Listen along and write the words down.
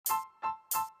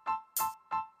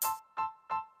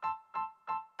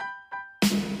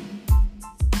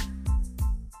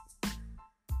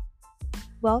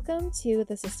Welcome to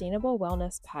the Sustainable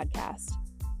Wellness Podcast.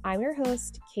 I'm your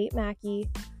host, Kate Mackey,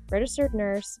 registered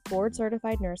nurse,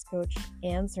 board-certified nurse coach,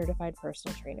 and certified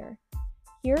personal trainer.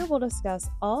 Here we'll discuss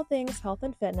all things health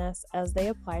and fitness as they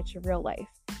apply to real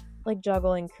life, like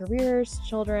juggling careers,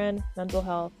 children, mental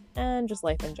health, and just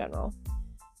life in general.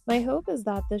 My hope is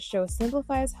that this show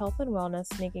simplifies health and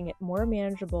wellness, making it more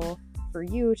manageable for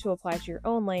you to apply to your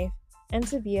own life and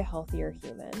to be a healthier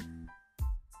human.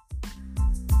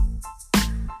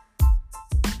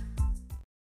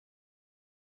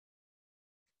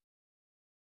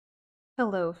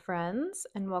 Hello, friends,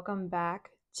 and welcome back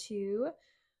to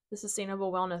the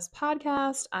Sustainable Wellness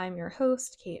Podcast. I'm your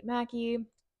host, Kate Mackey.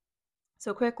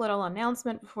 So, quick little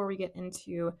announcement before we get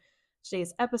into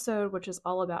today's episode, which is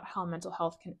all about how mental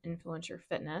health can influence your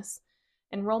fitness.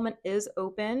 Enrollment is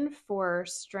open for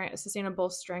sustainable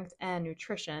strength and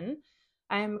nutrition.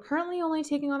 I'm currently only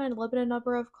taking on a limited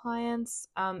number of clients.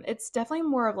 It's definitely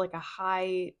more of like a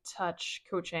high-touch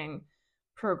coaching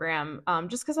program,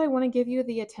 just because I want to give you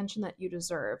the attention that you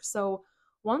deserve. So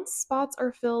once spots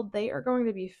are filled, they are going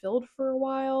to be filled for a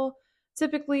while.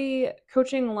 Typically,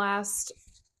 coaching lasts,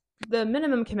 the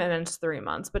minimum commitment is 3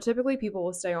 months, but typically people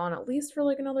will stay on at least for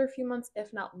like another few months,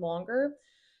 if not longer.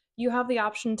 You have the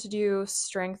option to do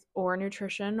strength or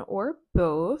nutrition or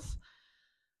both.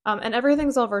 And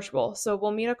everything's all virtual. So we'll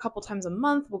meet a couple times a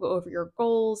month. We'll go over your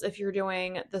goals. If you're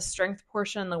doing the strength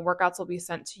portion, the workouts will be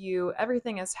sent to you.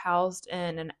 Everything is housed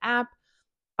in an app,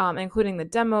 including the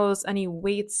demos, any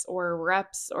weights or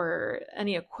reps or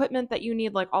any equipment that you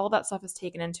need. Like all of that stuff is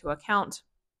taken into account.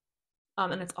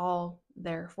 And it's all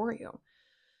there for you.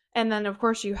 And then, of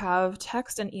course, you have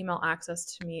text and email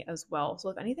access to me as well. So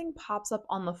if anything pops up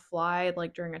on the fly,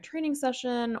 like during a training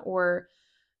session, or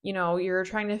you're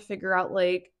trying to figure out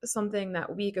like something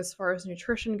that week as far as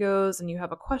nutrition goes, and you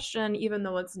have a question, even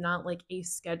though it's not like a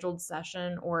scheduled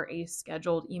session or a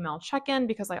scheduled email check-in,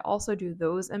 because I also do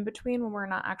those in between when we're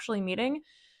not actually meeting,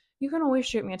 you can always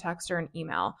shoot me a text or an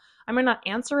email. I might not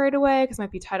answer right away because I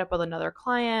might be tied up with another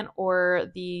client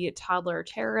or the toddler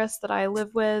terrorist that I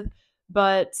live with,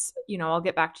 but I'll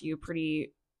get back to you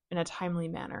in a timely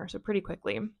manner, so pretty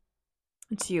quickly,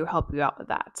 to help you out with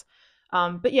that.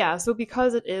 But yeah, so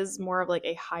because it is more of like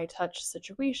a high touch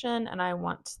situation and I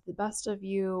want the best of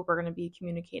you, we're going to be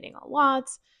communicating a lot,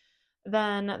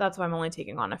 then that's why I'm only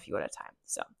taking on a few at a time.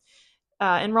 So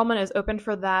enrollment is open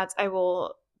for that. I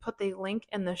will put the link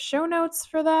in the show notes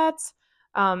for that.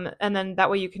 And then that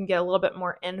way you can get a little bit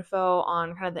more info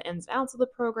on kind of the ins and outs of the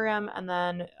program. And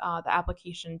then the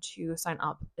application to sign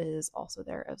up is also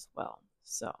there as well.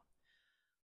 So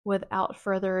without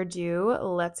further ado,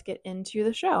 let's get into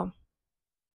the show.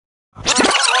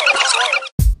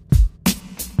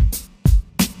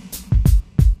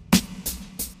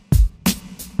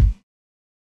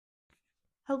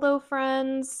 Hello,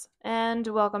 friends, and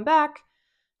welcome back.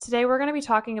 Today, we're going to be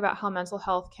talking about how mental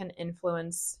health can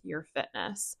influence your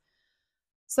fitness.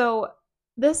 So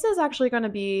this is actually going to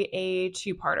be a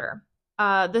two-parter.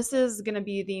 This is going to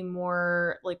be the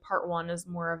more, like part one is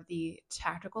more of the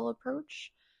tactical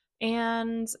approach.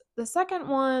 And the second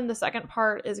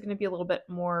part is going to be a little bit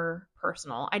more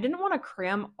personal. I didn't want to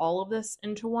cram all of this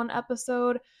into one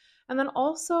episode. And then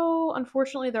also,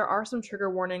 unfortunately, there are some trigger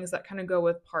warnings that kind of go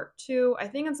with part two. I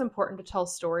think it's important to tell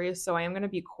stories, so I am going to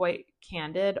be quite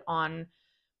candid on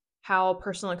how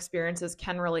personal experiences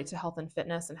can relate to health and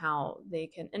fitness and how they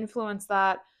can influence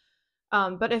that.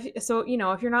 But if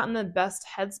you're not in the best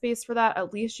headspace for that,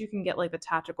 at least you can get like the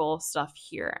tactical stuff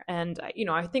here. And,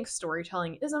 I think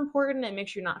storytelling is important. It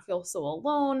makes you not feel so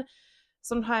alone.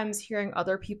 Sometimes hearing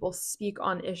other people speak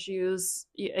on issues,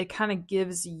 it kind of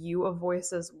gives you a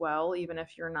voice as well, even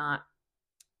if you're not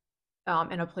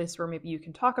in a place where maybe you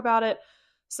can talk about it.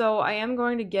 So I am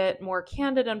going to get more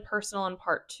candid and personal in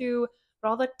part two, but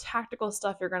all the tactical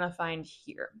stuff you're going to find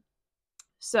here.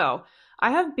 So I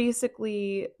have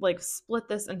basically like split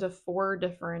this into 4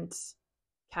 different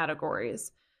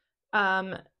categories.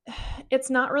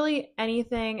 It's not really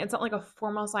anything, it's not like a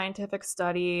formal scientific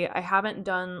study. I haven't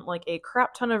done like a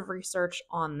crap ton of research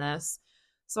on this.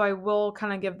 So I will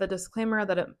kind of give the disclaimer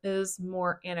that it is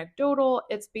more anecdotal.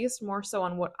 It's based more so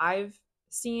on what I've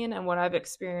seen and what I've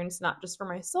experienced, not just for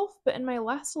myself, but in my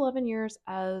last 11 years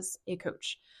as a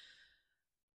coach.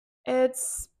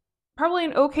 It's probably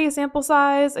an okay sample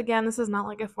size. Again, this is not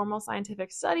like a formal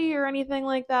scientific study or anything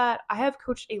like that. I have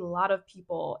coached a lot of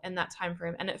people in that time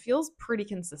frame, and it feels pretty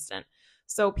consistent.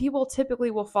 So people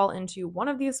typically will fall into one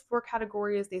of these 4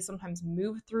 categories. They sometimes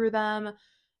move through them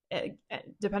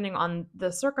depending on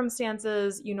the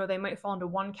circumstances. They might fall into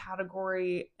one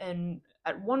category and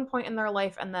at one point in their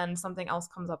life, and then something else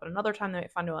comes up at another time. They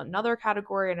might find another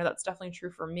category. I know that's definitely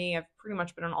true for me. I've pretty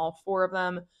much been in all four of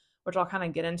them, which I'll kind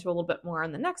of get into a little bit more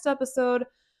in the next episode.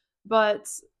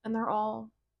 And they're all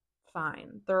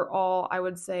fine. They're all, I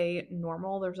would say,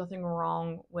 normal. There's nothing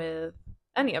wrong with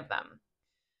any of them.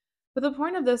 But the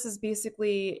point of this is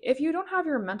basically, if you don't have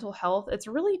your mental health, it's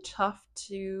really tough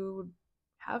to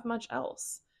have much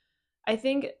else. I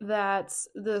think that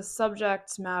the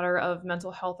subject matter of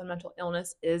mental health and mental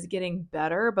illness is getting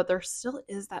better, but there still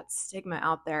is that stigma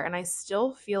out there. And I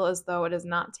still feel as though it is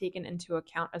not taken into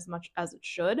account as much as it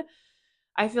should.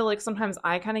 I feel like sometimes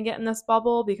I kind of get in this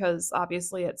bubble because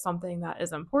obviously it's something that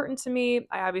is important to me.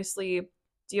 I obviously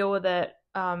deal with it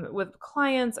with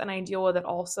clients, and I deal with it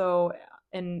also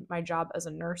in my job as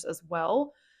a nurse as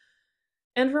well.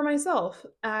 And for myself,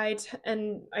 I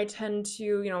tend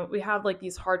to, we have like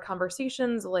these hard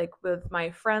conversations like with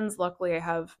my friends. Luckily, I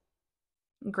have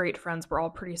great friends. We're all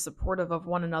pretty supportive of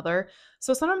one another.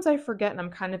 So sometimes I forget and I'm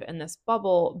kind of in this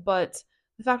bubble, but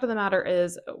the fact of the matter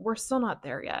is we're still not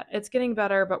there yet. It's getting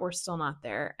better, but we're still not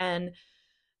there. And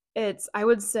I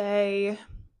would say,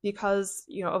 because,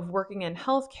 of working in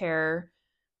healthcare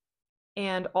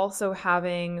and also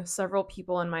having several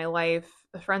people in my life,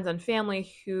 friends and family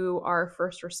who are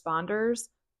first responders,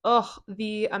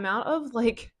 the amount of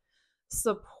like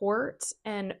support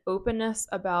and openness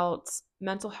about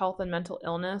mental health and mental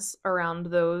illness around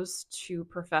those two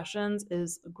professions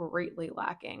is greatly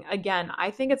lacking. Again,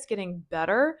 I think it's getting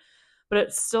better, but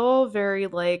it's still very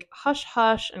like hush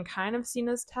hush and kind of seen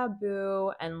as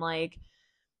taboo. And like,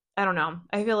 I don't know.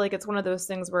 I feel like it's one of those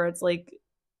things where it's like,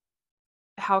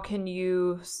 how can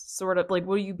you sort of like,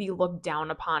 will you be looked down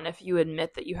upon if you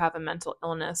admit that you have a mental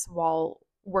illness while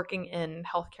working in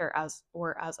healthcare as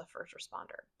a first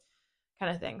responder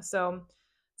kind of thing? So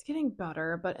it's getting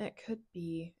better, but it could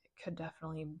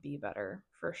definitely be better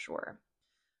for sure.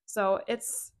 So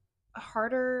it's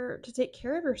harder to take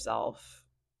care of yourself,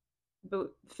 but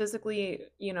physically,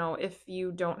 if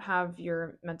you don't have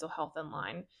your mental health in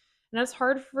line. And it's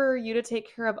hard for you to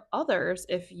take care of others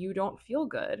if you don't feel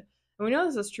good. And we know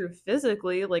this is true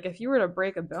physically. Like if you were to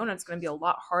break a bone, it's going to be a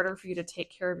lot harder for you to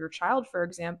take care of your child, for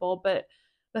example. But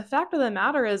the fact of the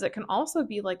matter is, it can also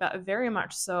be like that very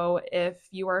much so if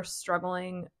you are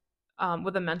struggling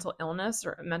with a mental illness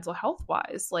or mental health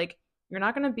wise. Like you're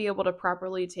not going to be able to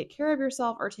properly take care of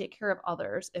yourself or take care of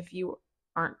others if you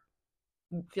aren't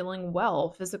feeling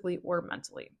well physically or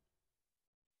mentally.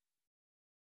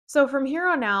 So from here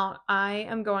on out, I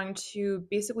am going to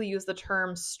basically use the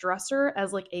term stressor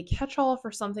as like a catch-all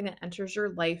for something that enters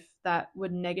your life that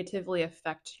would negatively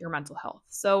affect your mental health.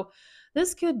 So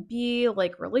this could be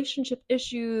like relationship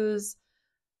issues,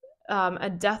 a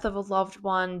death of a loved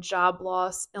one, job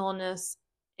loss, illness,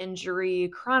 injury,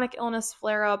 chronic illness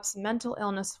flare-ups, mental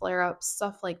illness flare-ups,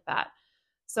 stuff like that.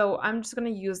 So I'm just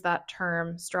going to use that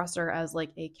term stressor as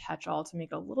like a catch-all to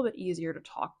make it a little bit easier to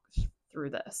talk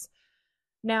through this.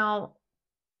 Now,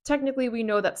 technically, we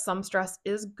know that some stress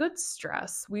is good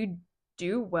stress. We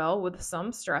do well with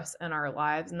some stress in our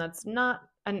lives, and that's not,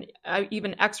 and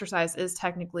even exercise is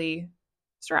technically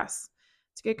stress.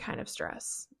 It's a good kind of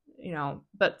stress,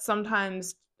 but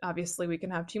sometimes, obviously, we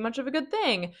can have too much of a good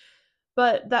thing.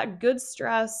 But that good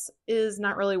stress is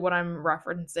not really what I'm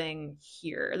referencing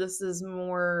here. This is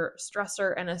more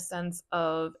stressor in a sense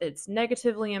of it's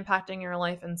negatively impacting your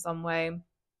life in some way.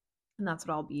 And that's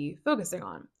what I'll be focusing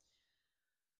on.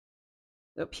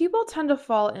 So people tend to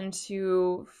fall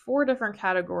into 4 different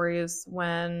categories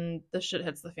when the shit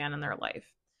hits the fan in their life.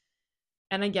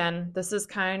 And again, this is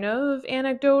kind of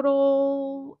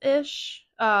anecdotal-ish.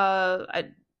 I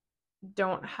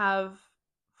don't have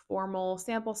formal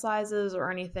sample sizes or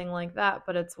anything like that,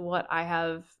 but it's what I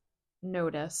have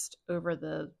noticed over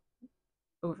the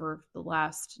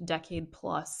last decade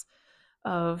plus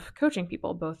of coaching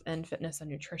people, both in fitness and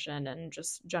nutrition and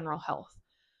just general health.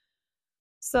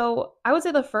 So I would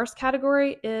say the first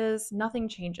category is nothing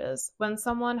changes. When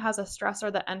someone has a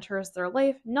stressor that enters their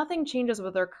life, nothing changes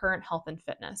with their current health and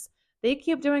fitness. They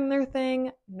keep doing their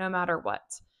thing no matter what.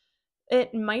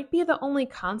 It might be the only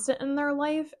constant in their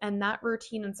life, and that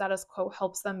routine and status quo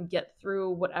helps them get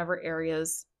through whatever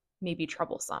areas may be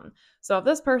troublesome. So if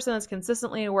this person is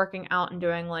consistently working out and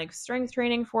doing like strength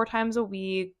training 4 times a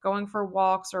week, going for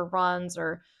walks or runs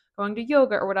or going to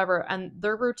yoga or whatever, and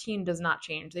their routine does not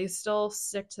change, they still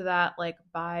stick to that like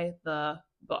by the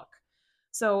book.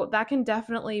 So that can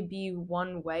definitely be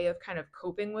one way of kind of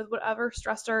coping with whatever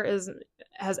stressor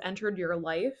has entered your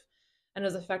life and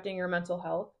is affecting your mental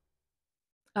health.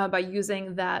 By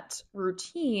using that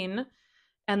routine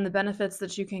and the benefits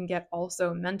that you can get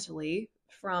also mentally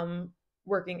from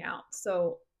working out.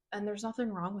 So, and there's nothing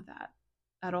wrong with that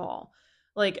at all.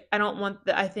 Like, I don't want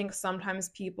I think sometimes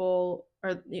people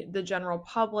or the general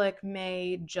public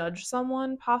may judge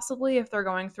someone possibly if they're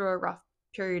going through a rough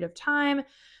period of time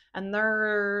and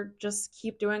they're just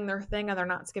keep doing their thing and they're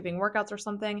not skipping workouts or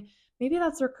something. Maybe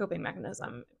that's their coping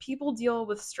mechanism. People deal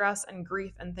with stress and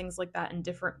grief and things like that in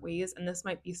different ways, and this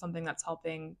might be something that's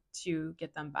helping to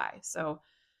get them by. So,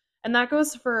 and that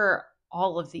goes for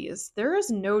all of these. There is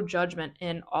no judgment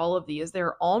in all of these.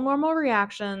 They're all normal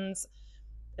reactions.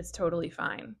 It's totally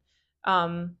fine.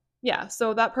 Yeah,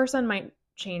 so that person might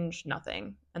change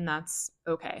nothing, and that's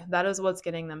okay. That is what's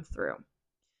getting them through.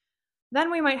 Then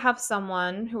we might have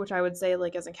someone who, which I would say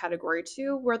like as in category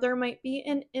 2, where there might be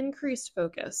an increased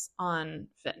focus on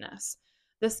fitness.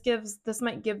 This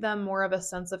might give them more of a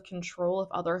sense of control if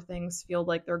other things feel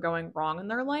like they're going wrong in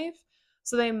their life.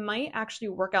 So they might actually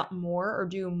work out more or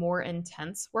do more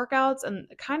intense workouts and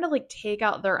kind of like take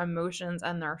out their emotions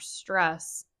and their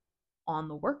stress on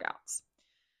the workouts.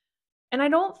 And I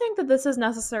don't think that this is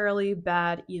necessarily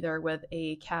bad either, with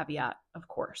a caveat, of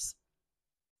course.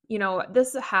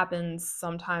 This happens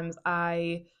sometimes.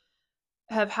 I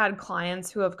have had clients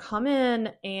who have come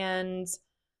in and,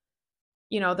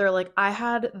 they're like, I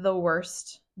had the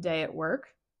worst day at work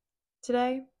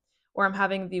today, or I'm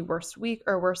having the worst week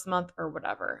or worst month or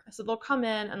whatever. So they'll come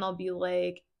in and they'll be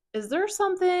like, is there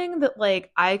something that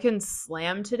like I can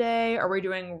slam today? Are we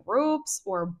doing ropes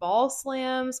or ball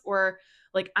slams? Or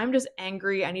like, I'm just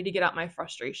angry. I need to get out my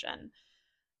frustration.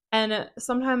 And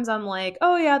sometimes I'm like,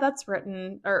 oh yeah, that's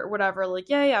written or whatever. Like,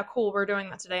 yeah, cool. We're doing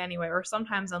that today anyway. Or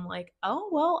sometimes I'm like, oh,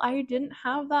 well, I didn't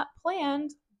have that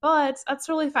planned, but that's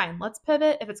totally fine. Let's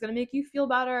pivot. If it's going to make you feel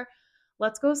better,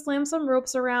 let's go slam some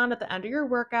ropes around at the end of your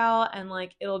workout and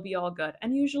like, it'll be all good.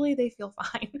 And usually they feel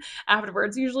fine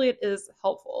afterwards. Usually it is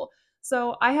helpful.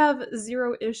 So I have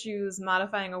zero issues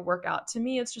modifying a workout. To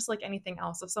me, it's just like anything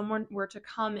else. If someone were to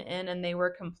come in and they were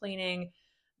complaining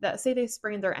that, say they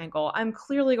sprained their ankle, I'm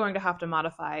clearly going to have to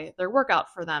modify their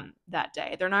workout for them that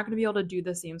day. They're not going to be able to do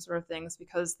the same sort of things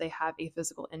because they have a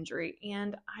physical injury.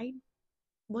 And I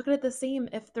look at it the same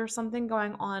if there's something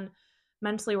going on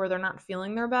mentally where they're not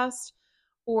feeling their best,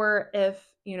 or if,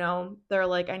 they're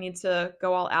like, I need to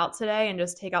go all out today and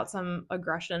just take out some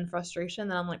aggression and frustration,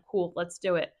 then I'm like, cool, let's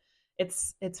do it.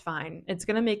 It's fine. It's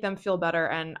going to make them feel better.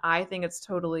 And I think it's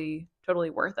totally,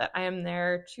 totally worth it. I am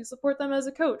there to support them as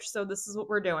a coach. So this is what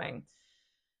we're doing.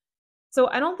 So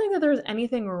I don't think that there's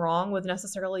anything wrong with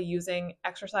necessarily using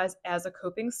exercise as a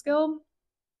coping skill,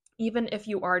 even if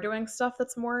you are doing stuff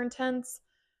that's more intense.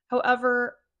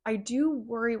 However, I do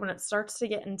worry when it starts to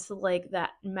get into like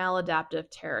that maladaptive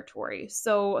territory.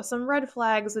 So some red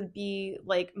flags would be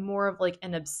like more of like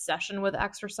an obsession with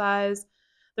exercise.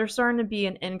 There's starting to be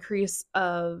an increase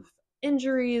of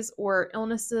injuries or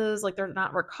illnesses like they're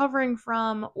not recovering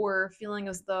from, or feeling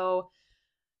as though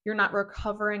you're not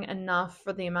recovering enough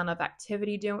for the amount of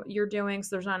activity you're doing.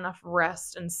 So there's not enough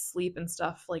rest and sleep and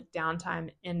stuff like downtime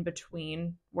in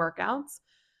between workouts.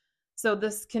 So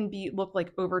this can look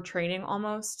like overtraining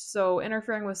almost. So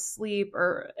interfering with sleep,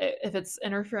 or if it's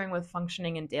interfering with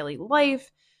functioning in daily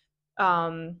life,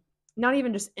 not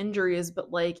even just injuries,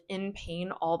 but like in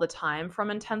pain all the time from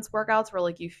intense workouts where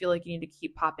like you feel like you need to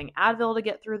keep popping Advil to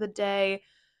get through the day.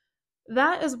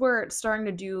 That is where it's starting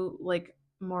to do like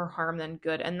more harm than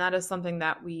good. And that is something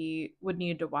that we would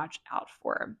need to watch out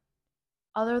for.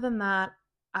 Other than that,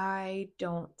 I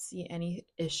don't see any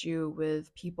issue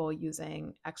with people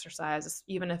using exercise,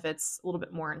 even if it's a little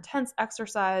bit more intense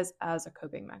exercise, as a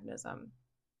coping mechanism.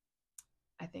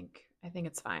 I think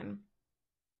it's fine.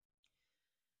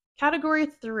 Category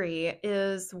 3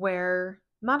 is where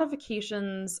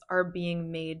modifications are being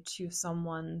made to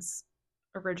someone's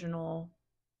original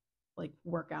like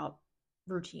workout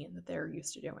routine that they're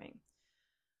used to doing.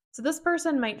 So this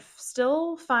person might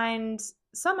still find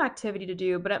some activity to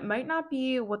do, but it might not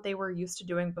be what they were used to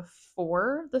doing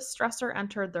before the stressor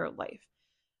entered their life.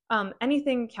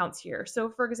 Anything counts here. So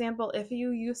for example, if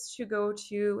you used to go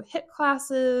to HIIT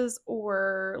classes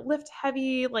or lift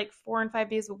heavy like 4 and 5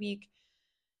 days a week,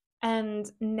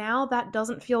 and now that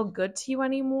doesn't feel good to you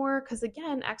anymore, because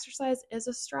again, exercise is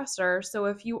a stressor. So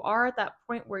if you are at that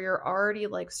point where you're already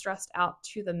like stressed out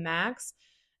to the max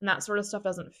and that sort of stuff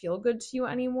doesn't feel good to you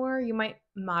anymore, you might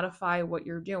modify what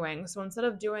you're doing. So instead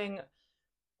of doing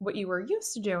what you were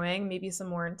used to doing, maybe some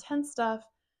more intense stuff,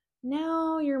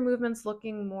 now your movement's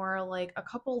looking more like a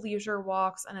couple leisure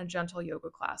walks and a gentle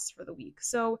yoga class for the week.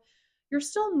 So you're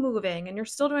still moving and you're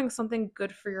still doing something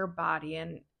good for your body,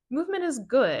 and movement is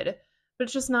good, but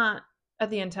it's just not at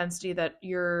the intensity that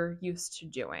you're used to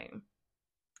doing.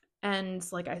 And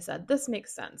like I said, this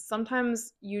makes sense.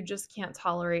 Sometimes you just can't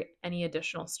tolerate any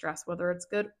additional stress, whether it's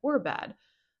good or bad.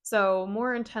 So,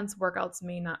 more intense workouts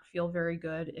may not feel very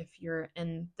good if you're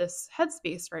in this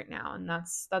headspace right now, and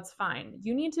that's fine.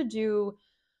 You need to do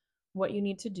what you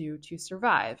need to do to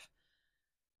survive.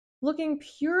 Looking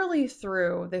purely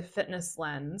through the fitness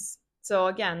lens. So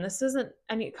again, this isn't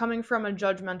any coming from a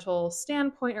judgmental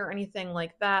standpoint or anything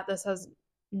like that. This has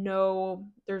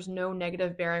there's no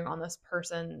negative bearing on this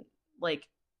person, like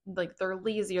they're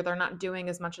lazy or they're not doing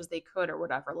as much as they could or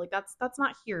whatever. Like that's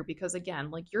not here, because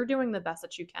again, like you're doing the best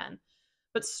that you can.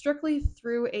 But strictly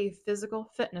through a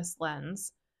physical fitness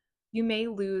lens, you may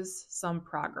lose some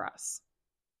progress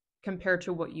compared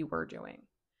to what you were doing.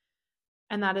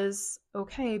 And that is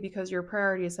okay, because your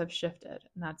priorities have shifted,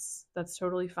 and that's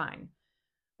totally fine.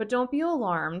 But don't be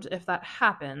alarmed if that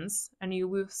happens and you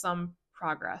lose some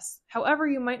progress. However,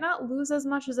 you might not lose as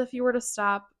much as if you were to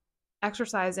stop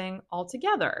exercising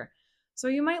altogether. So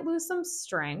you might lose some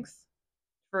strength.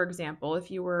 For example,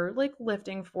 if you were like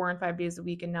lifting 4 and 5 days a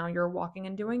week and now you're walking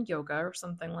and doing yoga or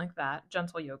something like that,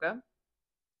 gentle yoga.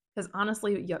 Because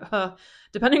honestly,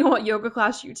 depending on what yoga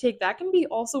class you take, that can be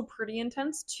also pretty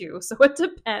intense too. So it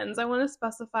depends. I want to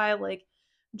specify like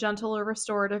gentle or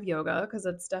restorative yoga, because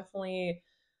it's definitely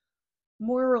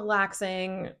more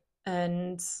relaxing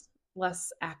and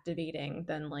less activating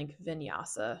than like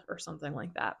vinyasa or something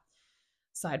like that.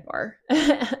 Sidebar.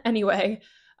 Anyway,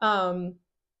 so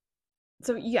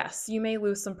yes, you may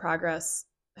lose some progress.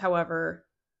 However,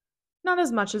 not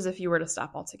as much as if you were to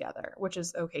stop altogether, which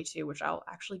is okay too, which I'll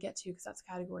actually get to because that's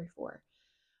category 4.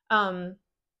 But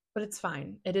it's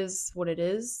fine. It is what it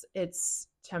is. It's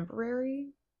temporary.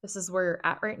 This is where you're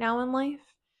at right now in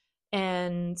life.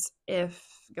 And if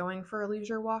going for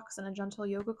leisure walks and a gentle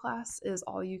yoga class is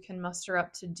all you can muster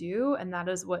up to do, and that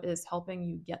is what is helping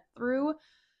you get through,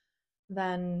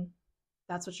 then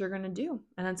that's what you're going to do,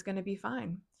 and it's going to be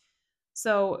fine.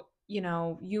 So,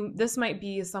 this might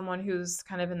be someone who's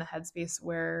kind of in the headspace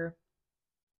where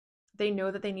they know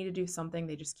that they need to do something,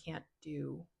 they just can't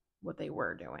do what they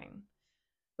were doing.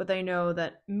 But they know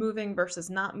that moving versus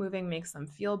not moving makes them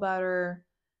feel better.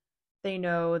 They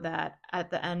know that at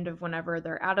the end of whenever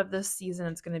they're out of this season,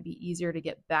 it's going to be easier to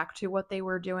get back to what they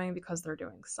were doing because they're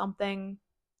doing something.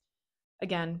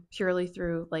 Again, purely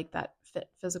through like that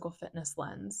physical fitness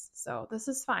lens. So this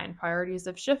is fine. Priorities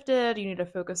have shifted. You need to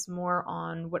focus more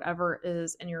on whatever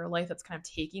is in your life that's kind of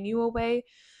taking you away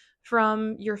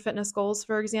from your fitness goals,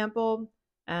 for example.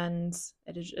 And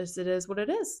it is what it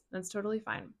is. It's totally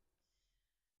fine.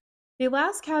 The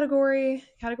last category,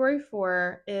 category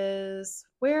 4, is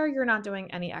where you're not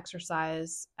doing any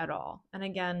exercise at all. And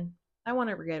again, I want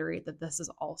to reiterate that this is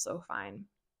also fine.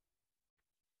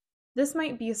 This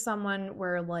might be someone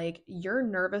where like your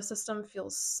nervous system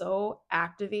feels so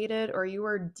activated, or you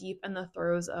are deep in the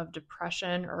throes of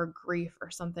depression or grief or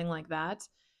something like that.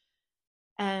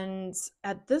 And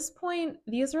at this point,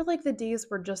 these are like the days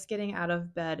where just getting out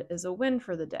of bed is a win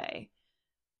for the day.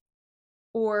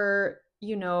 Or,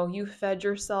 you fed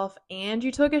yourself and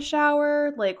you took a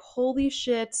shower. Like, holy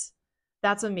shit,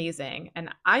 that's amazing. And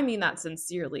I mean that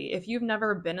sincerely. If you've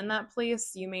never been in that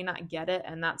place, you may not get it,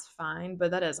 and that's fine.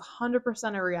 But that is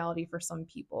 100% a reality for some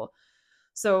people.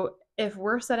 So if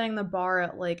we're setting the bar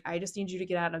at like, I just need you to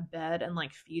get out of bed and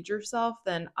like feed yourself,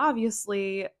 then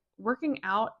obviously working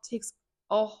out takes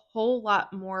a whole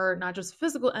lot more, not just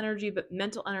physical energy, but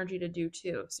mental energy to do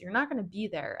too. So you're not going to be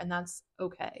there, and that's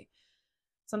okay.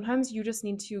 Sometimes you just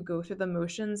need to go through the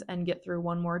motions and get through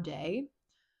one more day,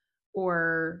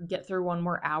 or get through one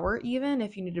more hour, even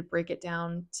if you need to break it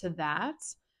down to that.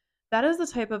 That is the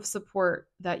type of support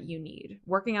that you need.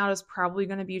 Working out is probably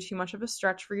going to be too much of a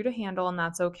stretch for you to handle, and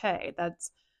that's okay.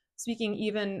 That's speaking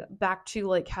even back to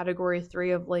like category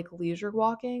 3 of like leisure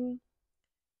walking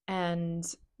and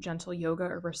gentle yoga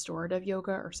or restorative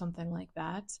yoga or something like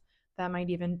that. That might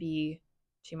even be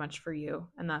too much for you,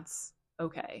 and that's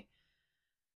okay.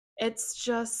 It's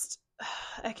just,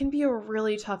 it can be a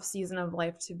really tough season of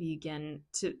life to begin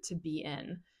to be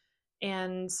in.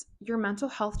 And your mental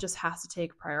health just has to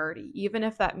take priority, even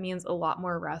if that means a lot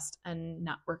more rest and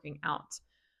not working out.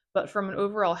 But from an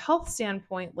overall health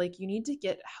standpoint, like, you need to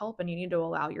get help and you need to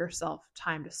allow yourself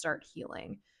time to start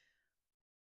healing.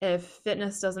 If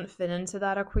fitness doesn't fit into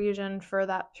that equation for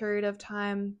that period of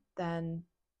time, then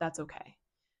that's okay.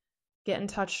 Get in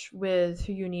touch with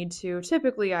who you need to.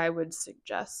 Typically, I would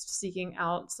suggest seeking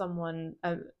out someone,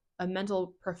 a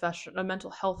mental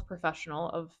health professional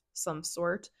of some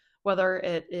sort, whether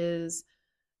it is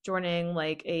joining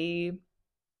like a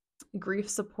grief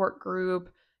support group,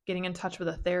 getting in touch with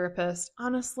a therapist.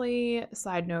 Honestly,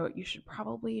 side note, you should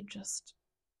probably just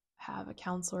have a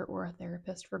counselor or a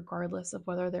therapist, regardless of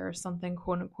whether there is something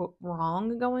quote unquote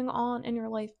wrong going on in your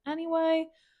life anyway.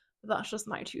 That's just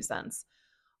my 2 cents.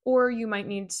 Or you might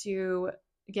need to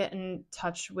get in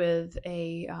touch with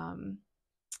a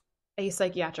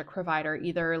psychiatric provider,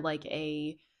 either like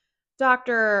a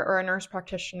doctor or a nurse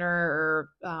practitioner or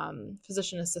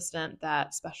physician assistant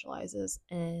that specializes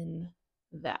in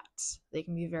that. They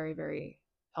can be very, very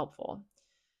helpful.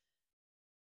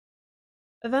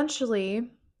 Eventually,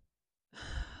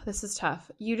 this is tough.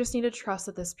 You just need to trust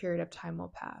that this period of time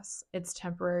will pass. It's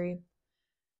temporary.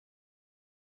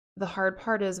 The hard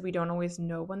part is we don't always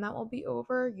know when that will be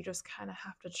over. You just kind of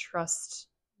have to trust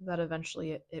that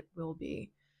eventually it will be.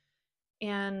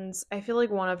 And I feel like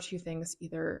one of two things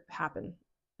either happen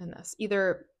in this.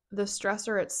 Either the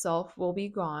stressor itself will be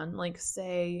gone, like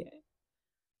say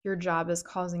your job is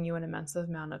causing you an immense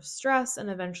amount of stress and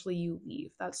eventually you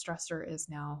leave. That stressor is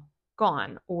now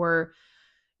gone. Or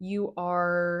you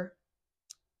are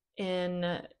in,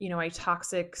 a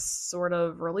toxic sort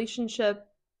of relationship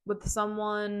with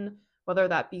someone, whether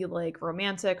that be like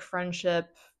romantic,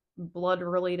 friendship, blood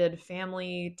related,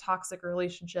 family, toxic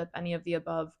relationship, any of the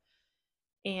above.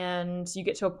 And you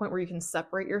get to a point where you can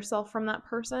separate yourself from that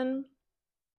person.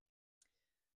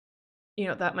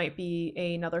 That might be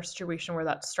another situation where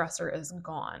that stressor is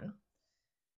gone.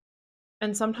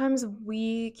 And sometimes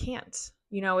we can't.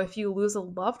 If you lose a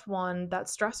loved one, that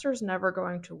stressor is never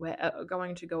going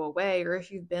to go away. Or if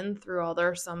you've been through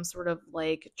some sort of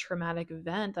like traumatic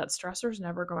event, that stressor is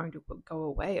never going to go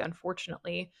away.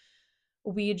 Unfortunately,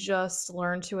 we just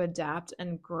learn to adapt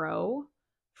and grow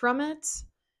from it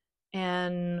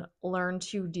and learn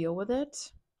to deal with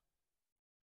it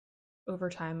over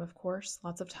time, of course,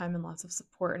 lots of time and lots of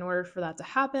support in order for that to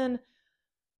happen.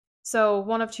 So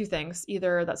one of two things,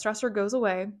 either that stressor goes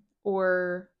away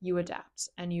or you adapt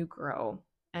and you grow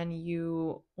and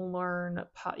you learn,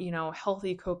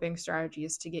 healthy coping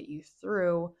strategies to get you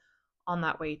through on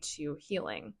that way to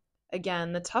healing.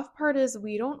 Again, the tough part is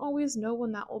we don't always know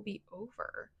when that will be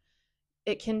over.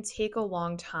 It can take a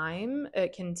long time.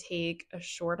 It can take a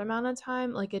short amount of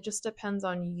time. Like it just depends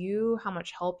on you, how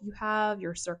much help you have,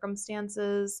 your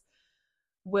circumstances.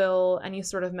 Will any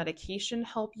sort of medication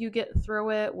help you get through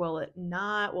it? Will it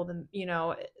not? Well, then,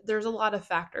 there's a lot of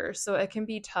factors. So it can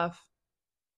be tough.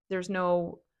 There's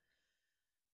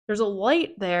a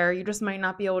light there. You just might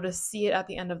not be able to see it at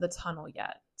the end of the tunnel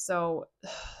yet. So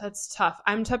that's tough.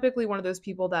 I'm typically one of those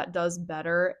people that does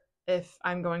better if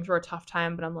I'm going through a tough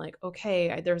time, but I'm like,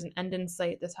 okay, there's an end in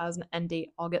sight. This has an end date.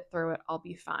 I'll get through it. I'll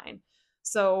be fine.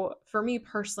 So for me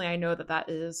personally, I know that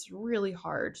is really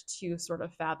hard to sort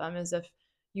of fathom, as if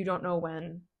you don't know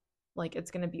when like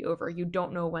it's going to be over. You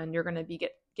don't know when you're going to be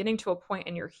getting to a point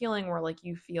in your healing where like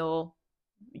you're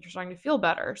starting to feel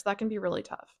better. So that can be really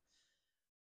tough.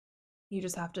 You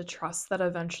just have to trust that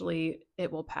eventually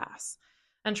it will pass.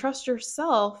 And trust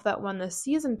yourself that when the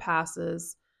season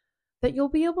passes, that you'll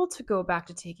be able to go back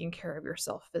to taking care of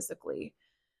yourself physically.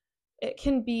 It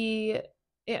can be,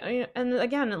 and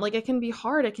again, like it can be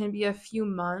hard. It can be a few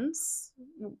months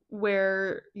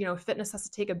where, fitness has to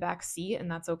take a back seat,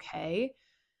 and that's okay.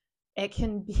 It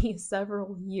can be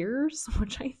several years,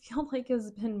 which I feel like has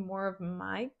been more of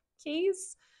my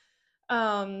case.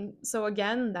 So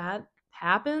again, that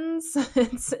happens.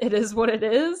 It is what it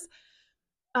is.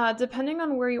 Depending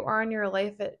on where you are in your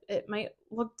life, it might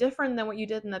look different than what you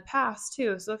did in the past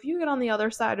too. So if you get on the other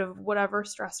side of whatever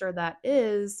stressor that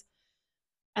is,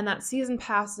 and that season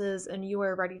passes and you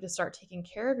are ready to start taking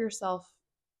care of yourself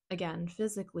again,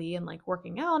 physically and like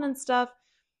working out and stuff,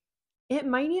 it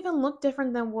might even look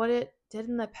different than what it did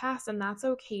in the past, and that's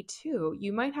okay too.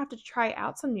 You might have to try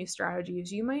out some new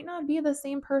strategies. You might not be the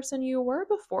same person you were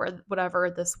before whatever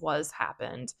this was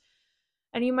happened.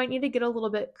 And you might need to get a little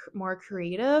bit more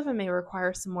creative and may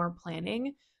require some more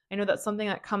planning. I know that something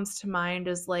that comes to mind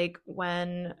is like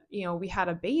when, we had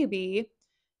a baby,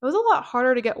 it was a lot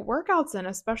harder to get workouts in,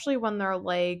 especially when they're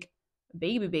like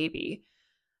baby.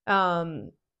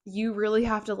 You really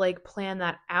have to like plan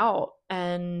that out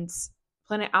and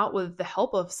plan it out with the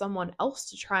help of someone else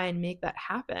to try and make that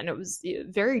happen. It was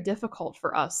very difficult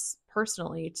for us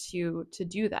personally to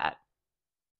do that.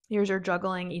 You're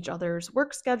juggling each other's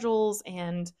work schedules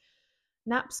and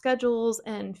nap schedules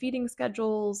and feeding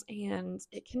schedules, and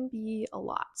it can be a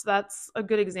lot. So that's a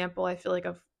good example, I feel like,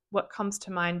 of what comes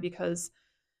to mind, because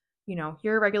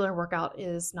your regular workout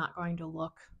is not going to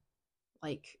look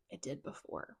like it did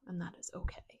before, and that is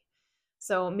okay.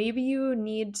 So maybe you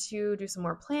need to do some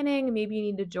more planning. Maybe you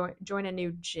need to join a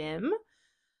new gym.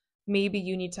 Maybe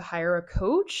you need to hire a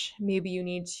coach. Maybe you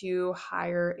need to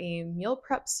hire a meal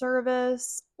prep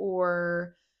service,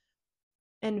 or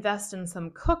invest in some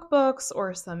cookbooks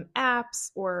or some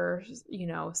apps or,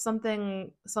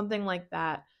 something like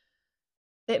that,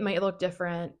 it might look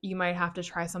different. You might have to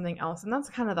try something else. And that's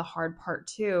kind of the hard part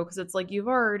too, because it's like you've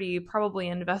already probably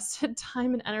invested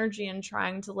time and energy in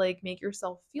trying to like make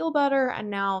yourself feel better. And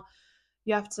now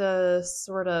you have to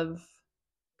sort of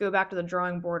go back to the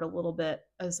drawing board a little bit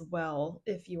as well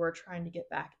if you are trying to get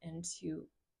back into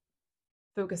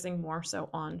focusing more so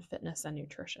on fitness and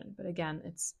nutrition. But again,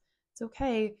 it's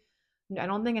okay. I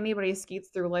don't think anybody skates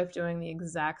through life doing the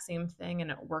exact same thing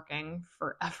and it working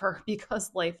forever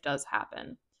because life does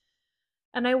happen.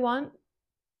 And I want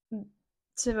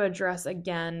to address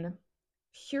again,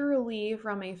 purely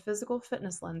from a physical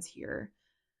fitness lens here.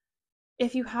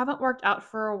 If you haven't worked out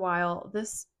for a while,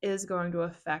 this is going to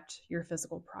affect your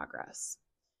physical progress.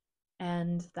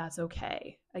 And that's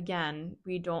okay. Again,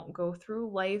 we don't go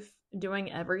through life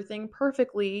doing everything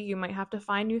perfectly. You might have to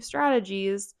find new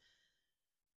strategies.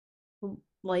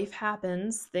 Life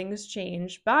happens, things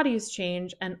change, bodies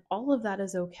change, and all of that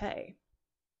is okay.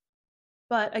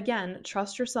 But again,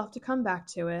 trust yourself to come back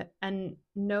to it and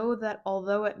know that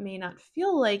although it may not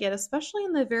feel like it, especially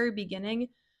in the very beginning,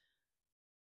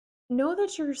 know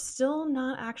that you're still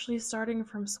not actually starting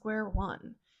from square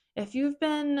one. If you've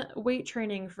been weight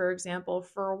training, for example,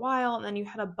 for a while and then you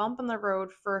had a bump in the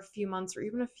road for a few months or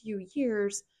even a few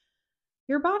years,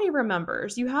 your body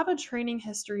remembers. You have a training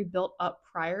history built up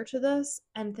prior to this,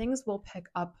 and things will pick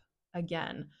up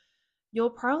again.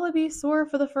 You'll probably be sore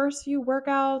for the first few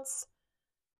workouts.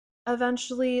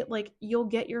 Eventually, like, you'll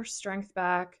get your strength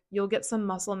back, you'll get some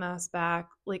muscle mass back.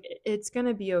 Like, it's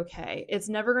gonna be okay. It's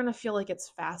never gonna feel like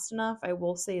it's fast enough. I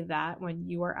will say that when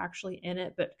you are actually in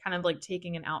it, but kind of like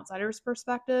taking an outsider's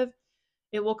perspective,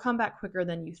 it will come back quicker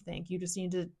than you think. You just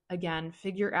need to, again,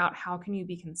 figure out how can you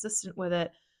be consistent with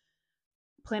it,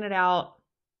 plan it out,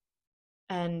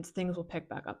 and things will pick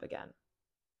back up again.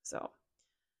 So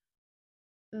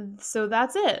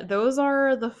that's it. Those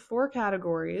are the 4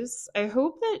 categories. I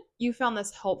hope that you found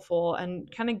this helpful and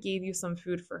kind of gave you some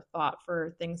food for thought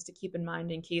for things to keep in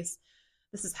mind in case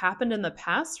this has happened in the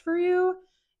past for you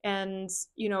and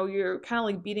you're kind of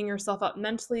like beating yourself up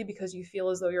mentally because you feel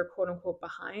as though you're quote unquote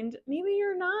behind. Maybe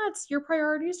you're not. Your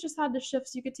priorities just had to shift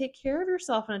so you could take care of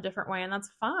yourself in a different way, and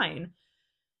that's fine.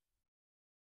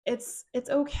 It's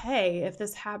okay if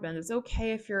this happens. It's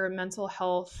okay if your mental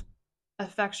health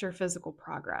affects your physical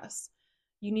progress.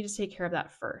 You need to take care of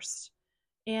that first.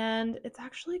 And it's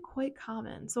actually quite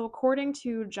common. So, according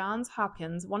to Johns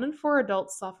Hopkins, 1 in 4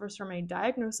 adults suffers from a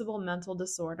diagnosable mental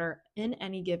disorder in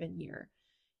any given year.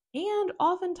 And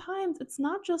oftentimes, it's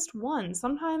not just one.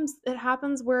 Sometimes it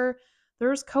happens where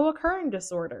there's co occurring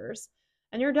disorders.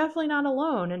 And you're definitely not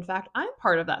alone. In fact, I'm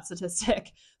part of that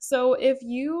statistic. So if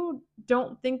you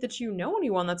don't think that you know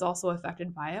anyone that's also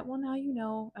affected by it, well, now you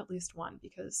know at least one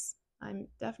because I'm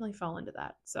definitely fall into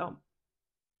that. So,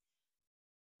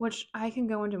 which I can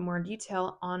go into more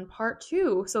detail on part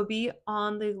 2. So be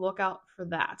on the lookout for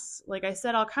that. Like I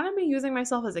said, I'll kind of be using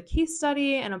myself as a case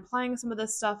study and applying some of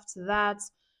this stuff to that.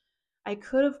 I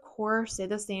could, of course, say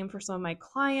the same for some of my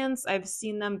clients. I've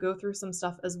seen them go through some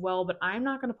stuff as well, but I'm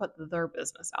not going to put their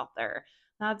business out there.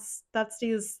 That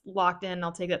stays locked in.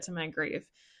 I'll take that to my grave.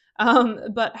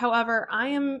 But however, I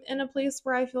am in a place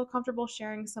where I feel comfortable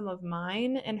sharing some of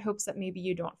mine in hopes that maybe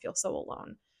you don't feel so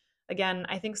alone. Again,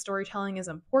 I think storytelling is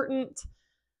important.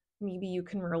 Maybe you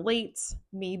can relate.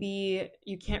 Maybe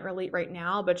you can't relate right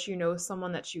now, but you know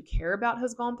someone that you care about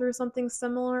has gone through something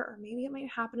similar, or maybe it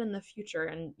might happen in the future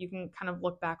and you can kind of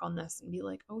look back on this and be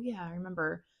like, oh yeah, I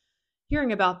remember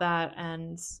hearing about that,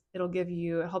 and it'll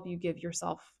help you give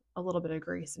yourself a little bit of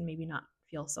grace and maybe not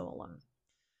feel so alone.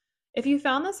 If you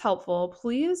found this helpful,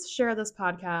 please share this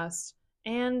podcast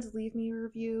and leave me a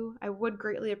review. I would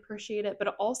greatly appreciate it, but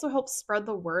it also helps spread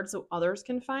the word so others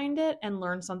can find it and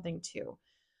learn something too.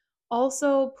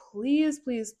 Also, please,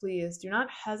 please, please do not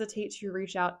hesitate to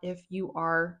reach out if you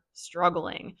are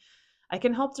struggling. I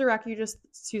can help direct you just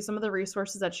to some of the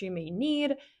resources that you may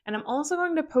need, and I'm also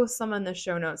going to post some in the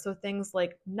show notes. So things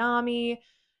like NAMI,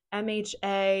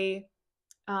 MHA,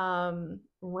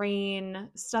 RAIN,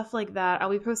 stuff like that. I'll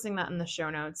be posting that in the show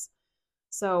notes.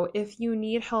 So if you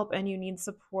need help and you need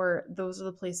support, those are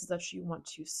the places that you want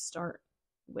to start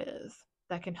with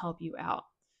that can help you out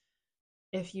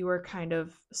if you are kind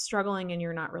of struggling and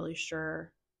you're not really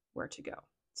sure where to go.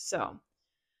 So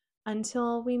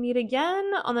until we meet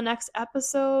again on the next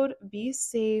episode, be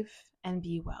safe and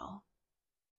be well.